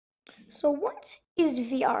So what is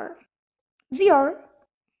VR? VR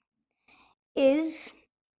is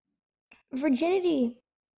virginity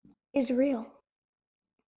is real.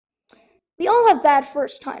 We all have bad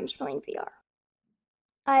first times playing VR.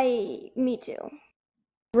 Me too.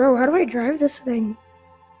 Bro, how do I drive this thing?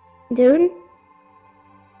 Dude?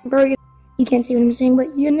 Bro, you can't see what I'm saying,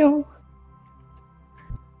 but you know.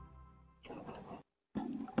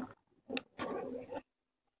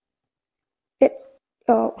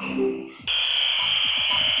 Oh.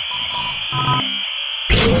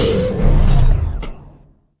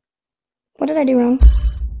 What did I do wrong?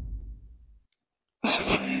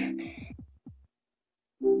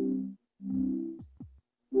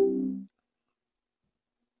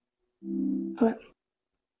 Okay.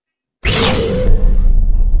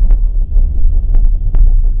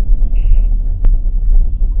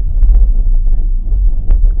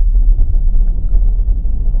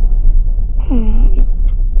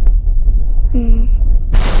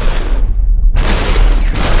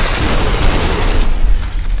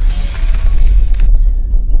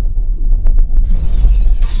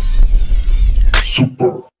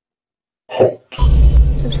 Super hot.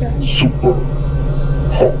 Subscribe. Super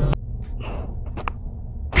hot.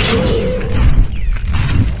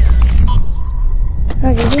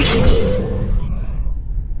 Okay.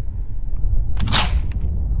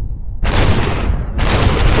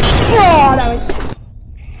 Oh, that was.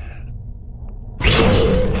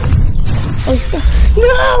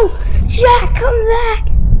 No! Jack, come back!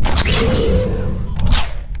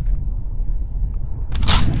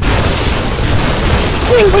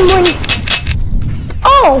 Wing.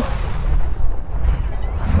 Oh!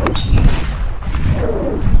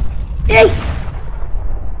 Hey!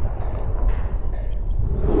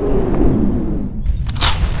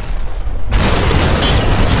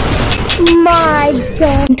 My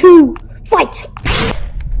God! To fight!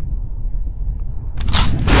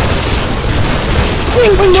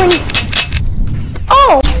 Wing.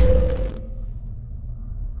 Oh!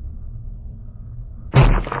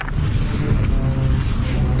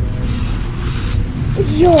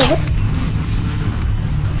 Yo,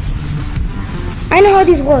 I know how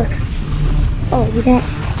these work. Oh, you can't.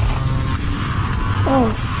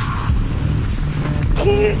 Oh.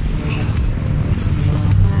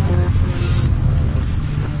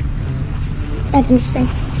 That's interesting.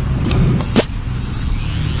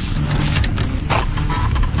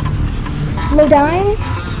 Low dying.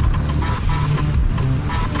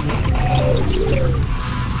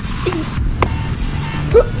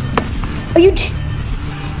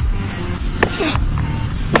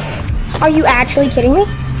 Are you actually kidding me?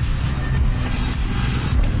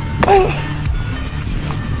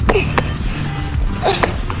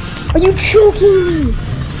 Are you choking me?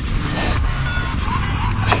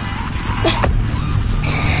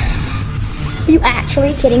 Are you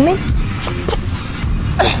actually kidding me?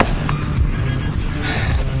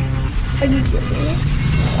 Are you joking me?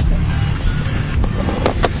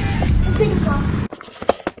 I'm taking this off.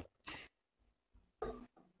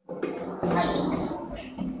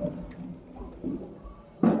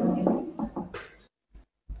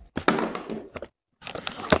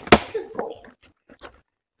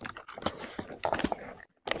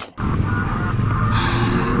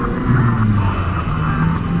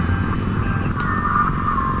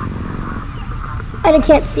 I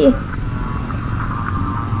can't see.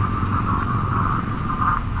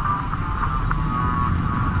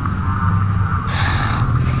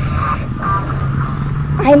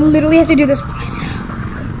 I literally have to do this by myself.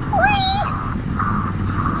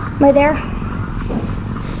 Am I there?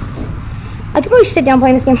 I could probably sit down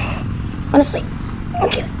playing this game. Honestly.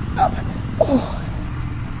 Okay. Up. Oh.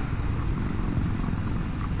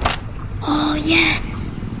 Oh, yes.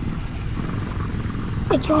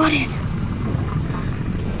 I got it.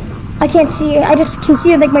 I can't see it. I just can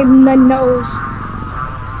see it like my nose.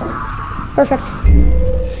 Perfect.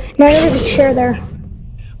 Now there's a chair there.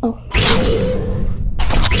 Oh.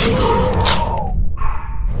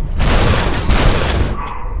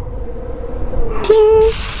 Ting.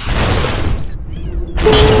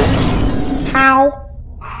 Ting. How?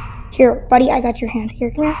 Here, buddy, I got your hand. Here,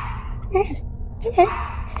 come here. Your hand. It's okay.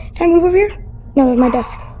 Can I move over here? No, there's my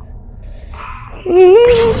desk. No!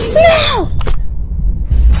 No!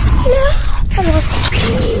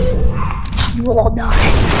 You will all die.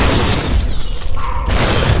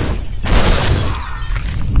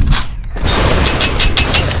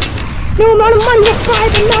 No amount of money will buy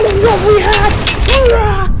the amount of love we had.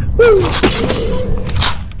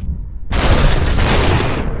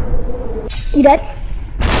 You dead?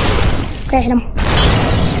 Okay, hit him.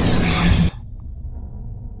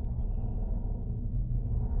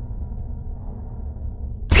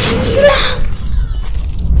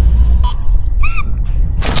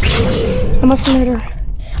 almost murder.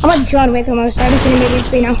 I'm like John Wick almost. I haven't seen a movie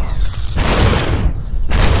speed now.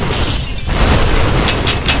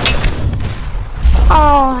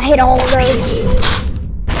 Oh, I hate all of those.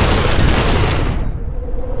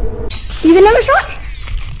 You get another shot?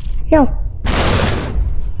 No.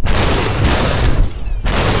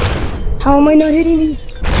 How am I not hitting these?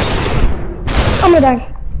 I'm gonna die.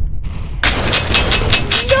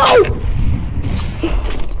 No!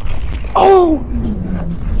 Oh!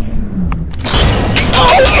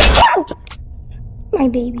 Oh! My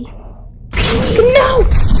baby. No!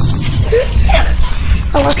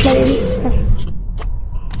 I lost my baby. Okay.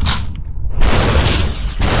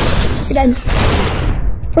 You're dead.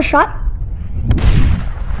 First shot.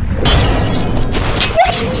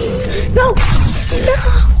 What? No! No!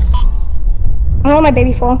 I don't want my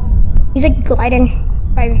baby fall. He's like gliding.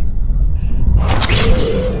 By.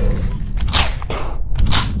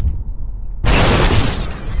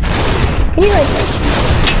 Can you like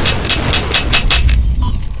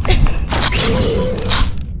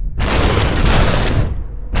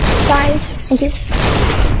die? Thank you.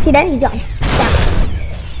 See that? He's done. Yeah.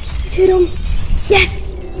 Just hit him. Yes.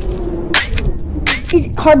 He's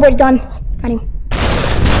hardboard done. Got him.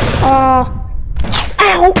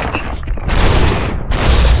 Ow.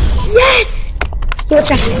 Yes. He was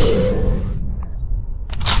trapped.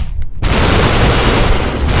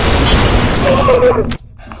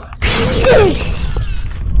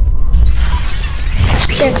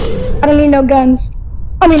 Yes. I don't need no guns.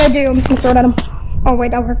 I mean, I do. I'm just gonna throw it at him. Oh,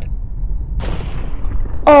 wait, that worked.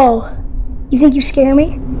 Oh, you think you scare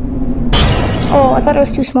me? Oh, I thought I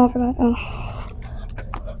was too small for that. Oh.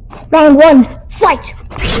 Round one, fight!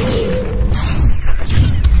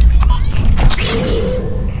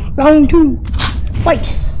 Round two,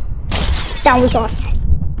 fight! That was awesome.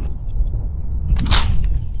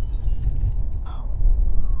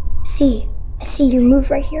 See, I see your move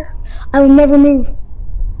right here. I will never move.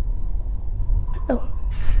 Oh.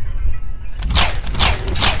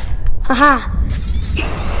 Haha.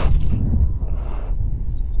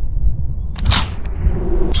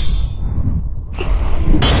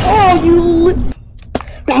 Oh, you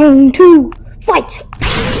round two, fight!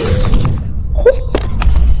 Holy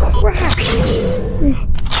crap!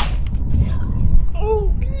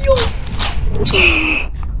 Oh,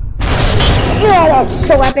 that was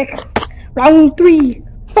so epic. Round three,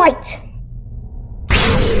 fight!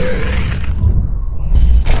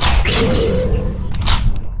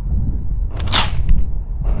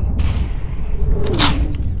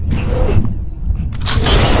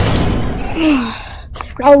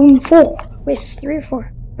 Round four. Wait, is this 3 or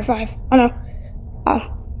 4 or 5? Oh no. Oh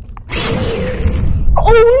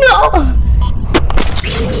no!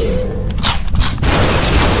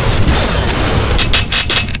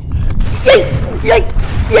 Yay! Yay!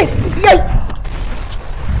 Yay! Yay!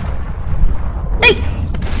 Yay!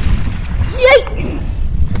 Yay!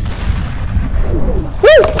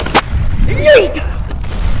 Woo! Yay!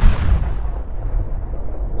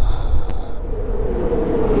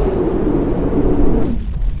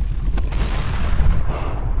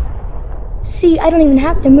 See, I don't even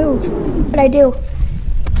have to move, but I do.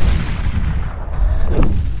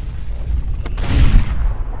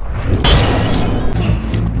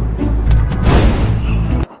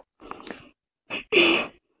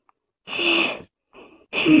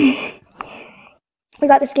 We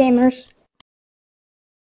got this, gamers.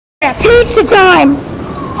 Yeah, pizza time!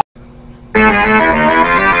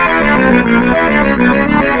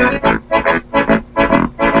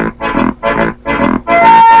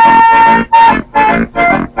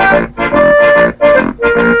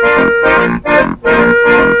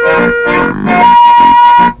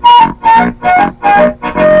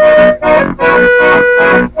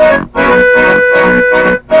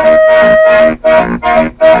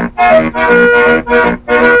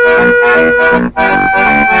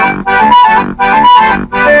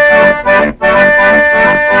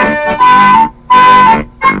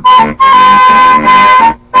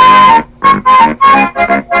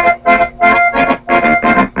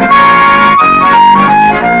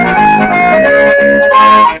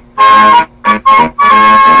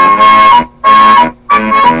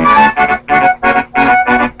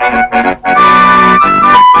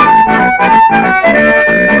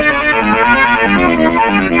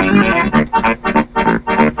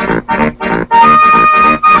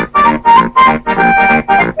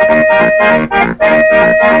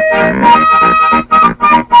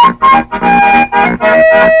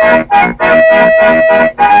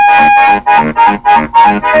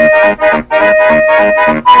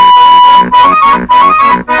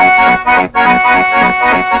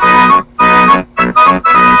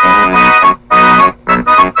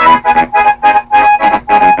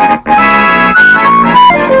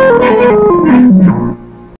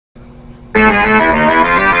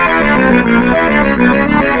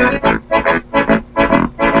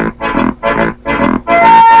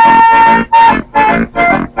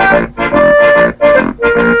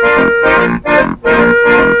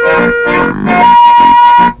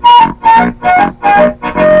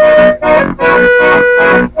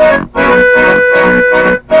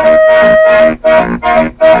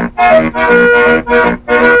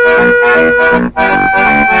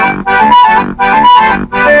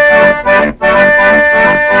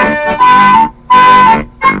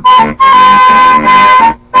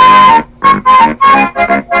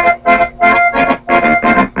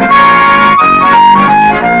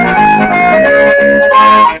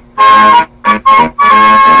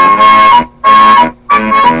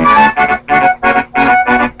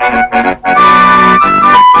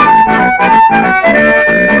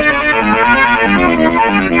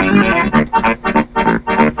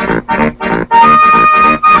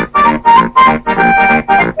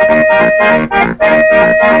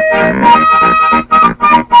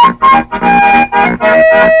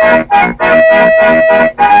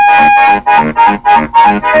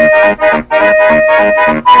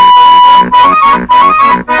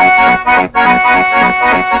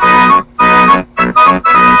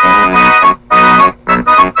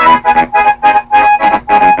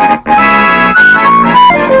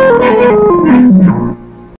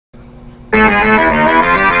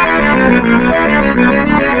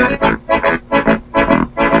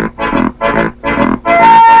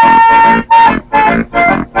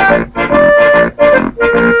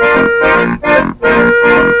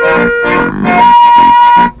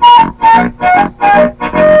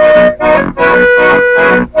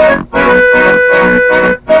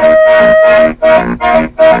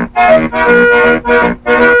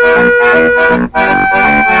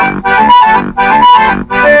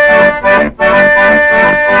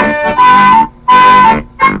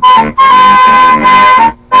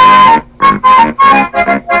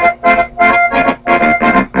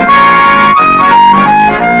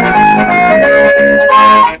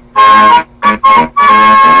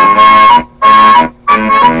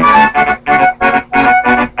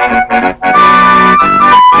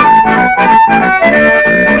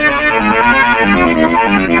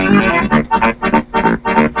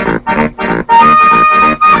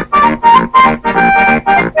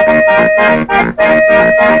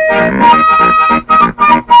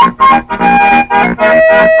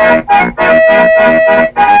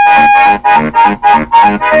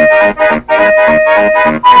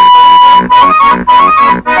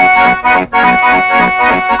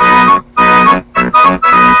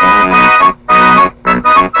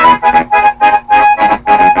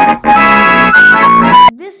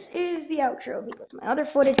 This is the outro because my other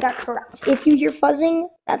footage got corrupt. If you hear fuzzing,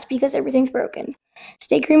 that's because everything's broken.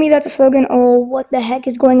 Stay creamy, that's a slogan. Oh, what the heck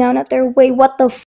is going on out there? Wait, what the